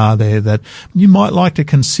resolutions are there that you might like to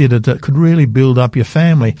consider that could really build up your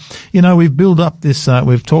family? You know, we've built up this,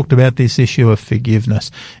 we've talked about this issue of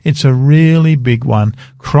forgiveness. It's a really big one.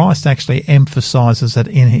 Christ actually emphasizes it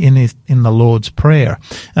in the Lord's Prayer.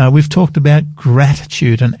 We've talked about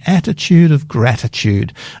gratitude, an attitude of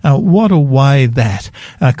gratitude. What a way that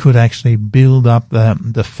could actually build up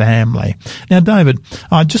the family. Now, David,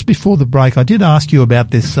 just before the break, I did ask you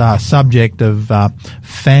about this subject of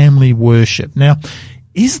family worship. Now,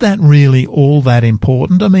 is that really all that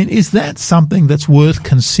important? I mean, is that something that's worth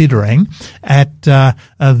considering at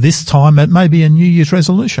this time, at maybe a New Year's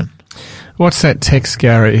resolution? What's that text,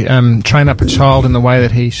 Garry? Train up a child in the way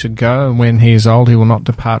that he should go, and when he is old, he will not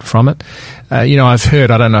depart from it. I've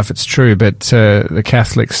heard, I don't know if it's true, but the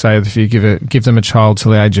Catholics say that if you give them a child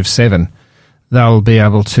till the age of 7, they'll be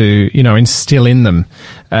able to, instill in them.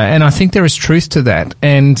 And I think there is truth to that.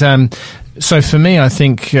 And so for me, I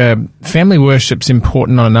think family worship's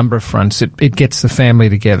important on a number of fronts. It gets the family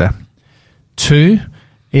together. 2,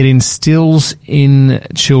 it instills in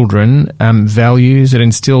children values. It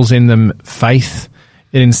instills in them faith.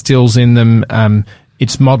 It instills in them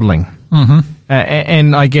it's modelling. Mm-hmm.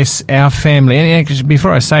 And I guess our family, and actually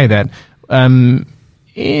before I say that,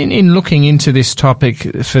 in looking into this topic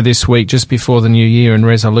for this week, just before the new year and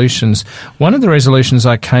resolutions, one of the resolutions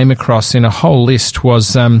I came across in a whole list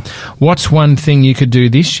was, what's one thing you could do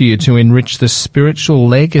this year to enrich the spiritual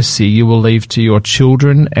legacy you will leave to your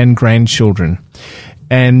children and grandchildren?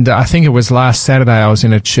 And I think it was last Saturday I was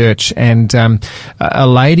in a church, and a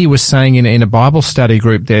lady was saying in a Bible study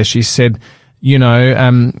group there, she said,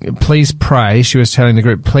 please pray. She was telling the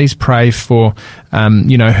group, please pray for,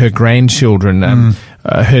 her grandchildren.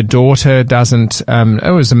 Her daughter doesn't,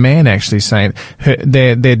 it was a man actually saying,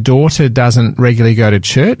 their daughter doesn't regularly go to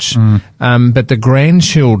church, but the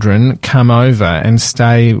grandchildren come over and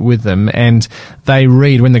stay with them, and they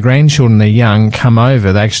read, when the grandchildren are young, come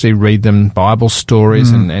over, they actually read them Bible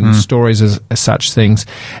stories and stories as such things.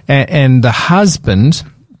 And the husband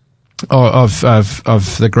of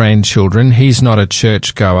the grandchildren, he's not a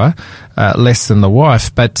church goer, less than the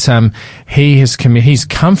wife, but he's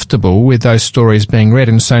comfortable with those stories being read,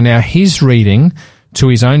 and so now he's reading to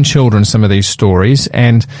his own children some of these stories,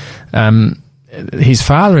 and his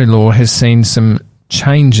father-in-law has seen some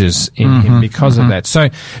changes in him because of that. So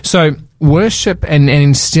worship and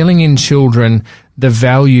instilling in children the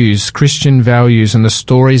values, Christian values, and the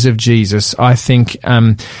stories of Jesus, I think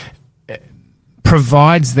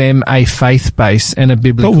provides them a faith base and a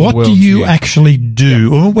biblical worldview. But what do you actually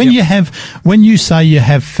do when you say you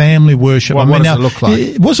have family worship? What does it look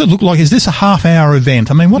like? What does it look like? Is this a half-hour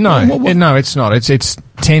event? I mean, no, it's not. It's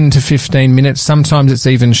 10 to 15 minutes. Sometimes it's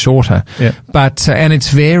even shorter. Yeah. But and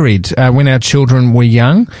it's varied. When our children were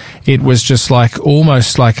young, it was just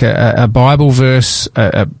almost like a Bible verse,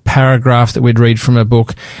 a paragraph that we'd read from a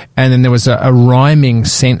book, and then there was a rhyming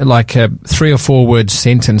like a 3 or 4 word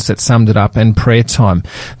sentence that summed it up, and prayer time.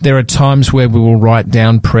 There are times where we will write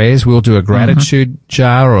down prayers. We'll do a gratitude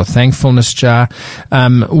jar or a thankfulness jar.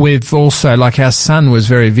 We've also, like our son was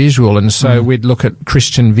very visual, and so we'd look at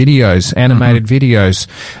Christian videos, animated videos.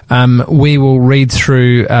 we will read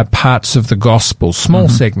through parts of the gospel, small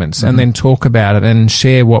segments, and then talk about it and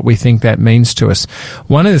share what we think that means to us.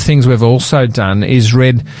 One of the things we've also done is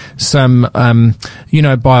read some,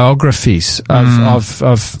 biographies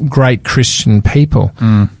of great Christian people.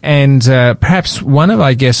 And perhaps one of,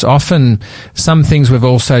 I guess, often some things we've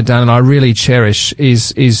also done, and I really cherish,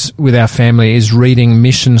 is with our family, is reading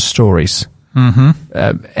mission stories.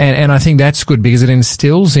 And I think that's good because it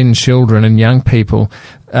instills in children and young people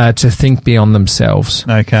to think beyond themselves.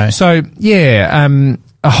 Okay. So,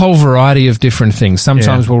 a whole variety of different things.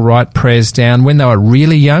 Sometimes we'll write prayers down. When they were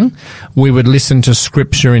really young, we would listen to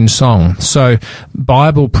scripture in song. So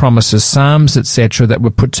Bible promises, Psalms, etc., that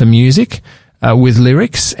were put to music with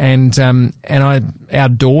lyrics. And our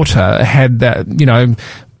daughter had that,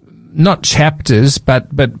 not chapters,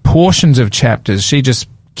 but portions of chapters.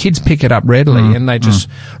 Kids pick it up readily and they just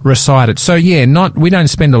recite it. So we don't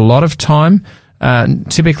spend a lot of time,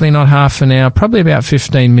 typically not half an hour, probably about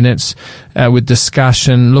 15 minutes with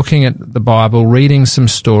discussion, looking at the Bible, reading some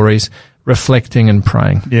stories, reflecting and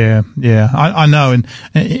praying. Yeah. I know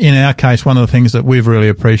in our case, one of the things that we've really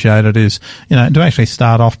appreciated is, to actually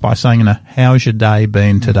start off by saying, how's your day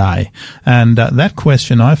been today? And that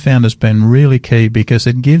question I found has been really key because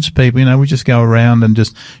it gives people, we just go around and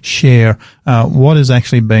just share what has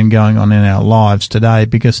actually been going on in our lives today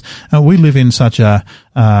because we live in such a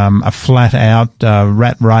flat out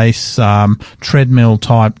rat race treadmill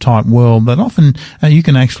type world that often you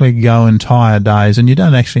can actually go entire days and you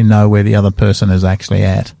don't actually know where the other person is actually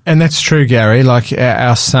at. And that's true, Gary. Like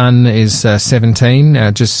our son is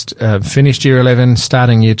 17, just finished year 11,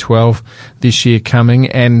 starting year 12 this year coming,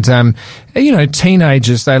 and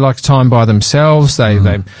teenagers, they like time by themselves. They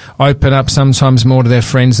open up sometimes more to their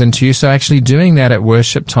friends than to you. So actually doing that at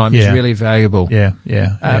worship time is really valuable. Yeah.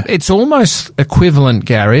 It's almost equivalent,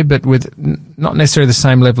 Gary, but with not necessarily the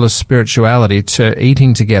same level of spirituality, to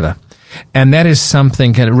eating together. And that is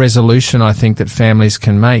something, a resolution I think that families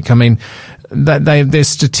can make. I mean, there's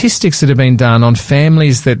statistics that have been done on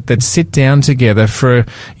families that sit down together for,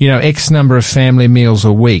 X number of family meals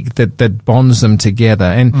a week that bonds them together.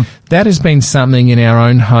 And that has been something in our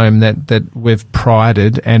own home that we've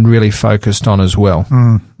prided and really focused on as well.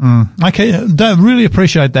 Okay, really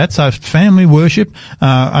appreciate that. So family worship,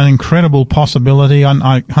 an incredible possibility.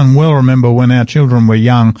 I can well remember when our children were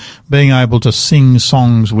young, being able to sing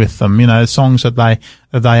songs with them, songs that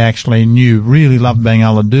they actually knew. Really loved being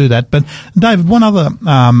able to do that. But David, one other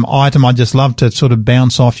item I'd just love to sort of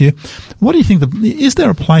bounce off you. What do you think, is there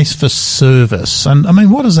a place for service? And I mean,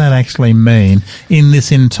 what does that actually mean in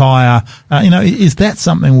this entire, is that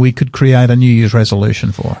something we could create a New Year's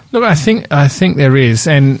resolution for? Look, I think there is.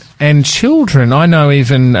 And children, I know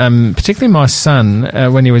even, particularly my son,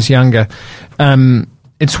 when he was younger,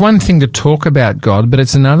 it's one thing to talk about God, but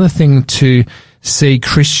it's another thing to see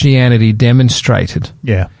Christianity demonstrated.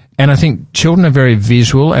 Yeah. And I think children are very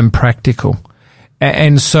visual and practical.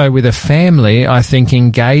 And so with a family, I think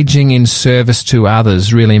engaging in service to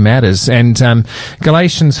others really matters. And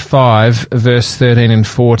Galatians 5, verse 13 and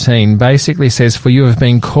 14 basically says, "For you have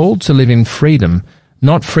been called to live in freedom,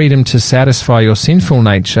 not freedom to satisfy your sinful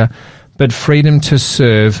nature, but freedom to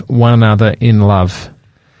serve one another in love."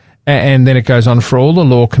 And then it goes on, "For all the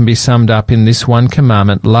law can be summed up in this one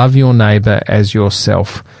commandment, love your neighbour as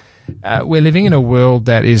yourself." We're living in a world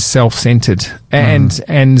that is self-centered. And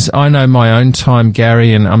I know my own time,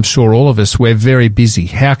 Gary, and I'm sure all of us, we're very busy.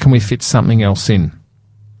 How can we fit something else in?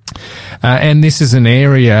 And this is an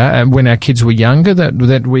area, when our kids were younger,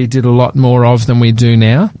 that we did a lot more of than we do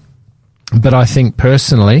now. But I think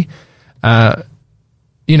personally,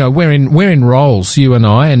 we're in roles, you and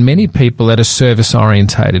I, and many people that are service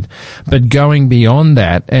orientated. But going beyond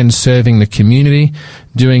that and serving the community,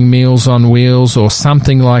 doing Meals on Wheels or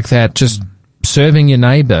something like that, just serving your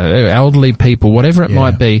neighbour, elderly people, whatever it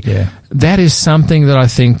might be, that is something that I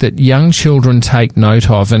think that young children take note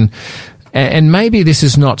of. And maybe this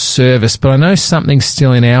is not service, but I know something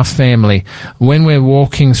still in our family when we're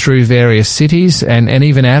walking through various cities, and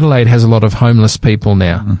even Adelaide has a lot of homeless people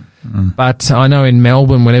now. But I know in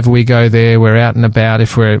Melbourne, whenever we go there, we're out and about.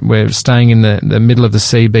 If we're staying in the middle of the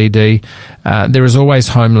CBD, there is always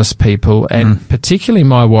homeless people. And particularly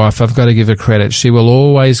my wife, I've got to give her credit. She will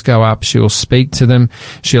always go up. She will speak to them.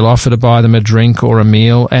 She'll offer to buy them a drink or a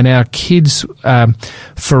meal. And our kids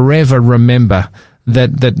forever remember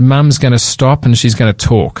that mum's going to stop and she's going to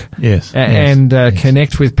talk. And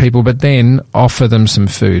connect with people, but then offer them some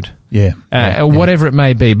food. Whatever it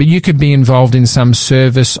may be. But you could be involved in some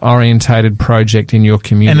service-orientated project in your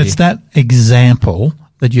community. And it's that example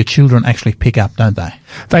that your children actually pick up, don't they?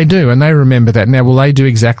 They do, and they remember that. Now, will they do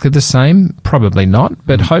exactly the same? Probably not,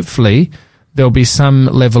 but hopefully there'll be some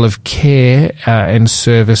level of care and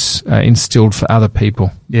service instilled for other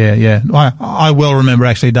people. Yeah. I well remember,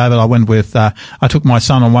 actually, David, I went with, I took my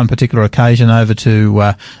son on one particular occasion over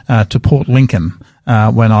to Port Lincoln.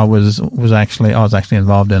 When I was actually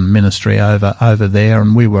involved in ministry over there,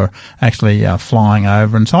 and we were actually flying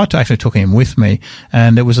over, and so I actually took him with me,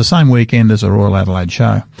 and it was the same weekend as the Royal Adelaide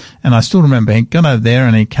show, and I still remember he got over there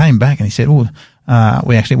and he came back and he said,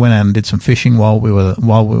 we actually went out and did some fishing while we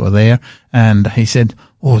were there, and he said,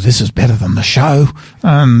 this is better than the show,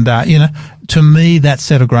 and to me that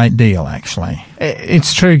said a great deal, actually.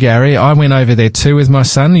 It's true, Gary. I went over there too with my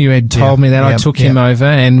son. You had told me that. I took him over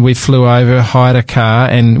and we flew over, hired a car,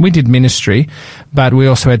 and we did ministry, but we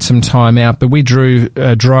also had some time out. But we drove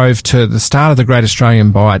to the start of the Great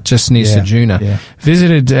Australian Bight, just near Ceduna.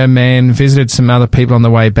 Visited a man, visited some other people on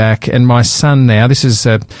the way back, and my son now, this is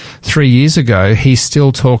 3 years ago, he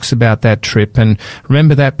still talks about that trip and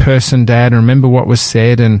remember that person, Dad, and remember what was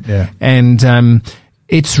said, and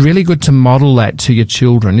it's really good to model that to your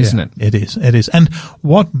children, isn't it? It is. And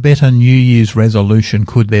what better New Year's resolution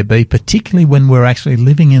could there be, particularly when we're actually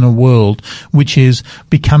living in a world which is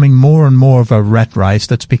becoming more and more of a rat race,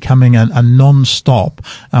 that's becoming a non-stop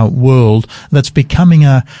world, that's becoming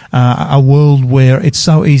a world where it's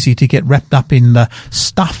so easy to get wrapped up in the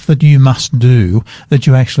stuff that you must do that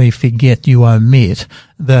you actually forget, you omit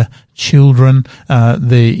the children,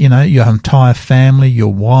 your entire family,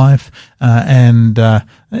 your wife, hey,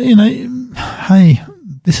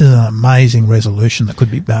 this is an amazing resolution that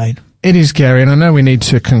could be made. It is, Gary, and I know we need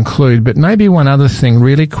to conclude, but maybe one other thing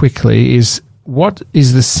really quickly is, what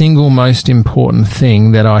is the single most important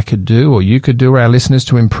thing that I could do, or you could do, or our listeners,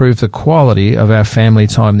 to improve the quality of our family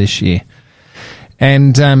time this year?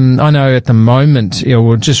 And I know at the moment,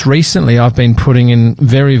 just recently, I've been putting in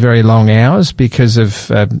very, very long hours because of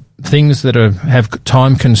things that have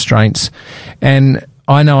time constraints, and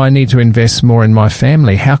I know I need to invest more in my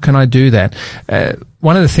family. How can I do that?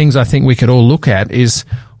 One of the things I think we could all look at is,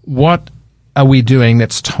 what are we doing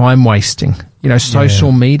that's time wasting?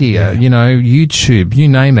 Social media, YouTube, you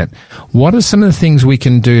name it. What are some of the things we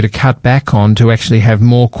can do to cut back on to actually have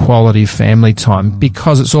more quality family time?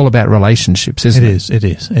 Because it's all about relationships, isn't it?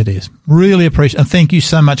 It is. Really appreciate, and thank you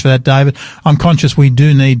so much for that, David. I'm conscious we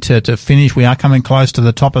do need to finish. We are coming close to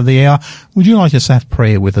the top of the hour. Would you like to say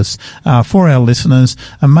prayer with us for our listeners,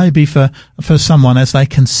 and maybe for someone as they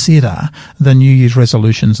consider the New Year's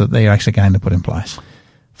resolutions that they're actually going to put in place?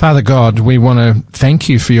 Father God, we want to thank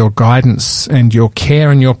you for your guidance and your care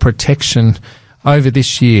and your protection over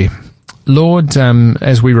this year. Lord,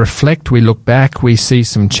 as we reflect, we look back, we see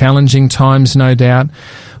some challenging times, no doubt.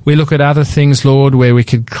 We look at other things, Lord, where we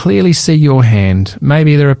could clearly see your hand.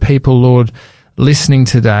 Maybe there are people, Lord, listening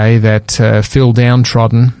today that feel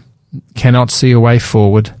downtrodden, cannot see a way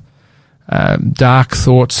forward, dark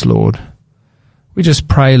thoughts, Lord. We just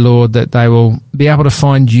pray, Lord, that they will be able to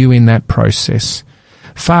find you in that process.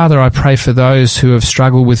 Father, I pray for those who have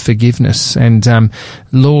struggled with forgiveness, and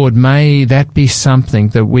Lord, may that be something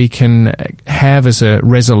that we can have as a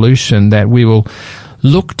resolution, that we will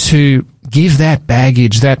look to give that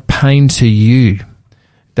baggage, that pain to you.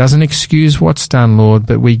 Doesn't excuse what's done, Lord,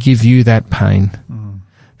 but we give you that pain.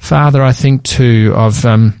 Father, I think too of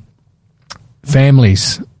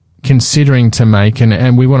families considering to make,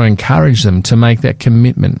 and we want to encourage them to make that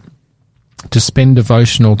commitment to spend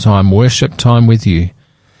devotional time, worship time with you,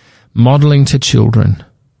 modelling to children.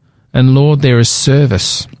 And Lord, there is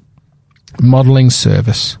service, modelling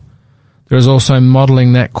service. There is also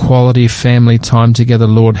modelling that quality of family time together.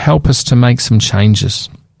 Lord, help us to make some changes.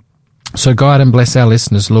 So guide and bless our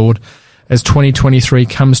listeners, Lord, as 2023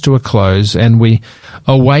 comes to a close, and we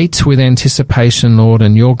await with anticipation, Lord,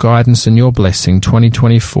 and your guidance and your blessing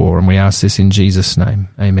 2024. And we ask this in Jesus' name.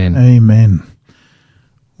 Amen. Amen.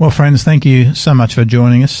 Well, friends, thank you so much for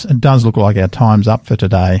joining us. It does look like our time's up for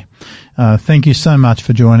today. Thank you so much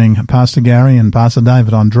for joining Pastor Garry and Pastor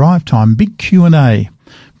David on Drive Time, Big Q&A.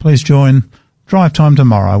 Please join Drive Time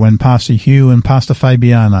tomorrow when Pastor Hugh and Pastor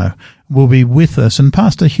Fabiano will be with us, and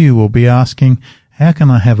Pastor Hugh will be asking, how can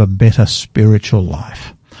I have a better spiritual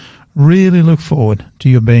life? Really look forward to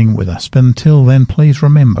your being with us. But until then, please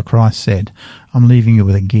remember, Christ said, I'm leaving you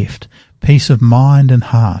with a gift, peace of mind and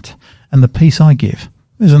heart, and the peace I give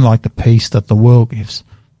isn't like the peace that the world gives.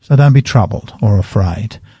 So don't be troubled or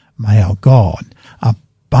afraid. May our God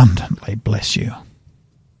abundantly bless you.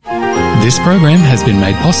 This program has been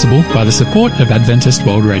made possible by the support of Adventist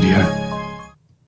World Radio.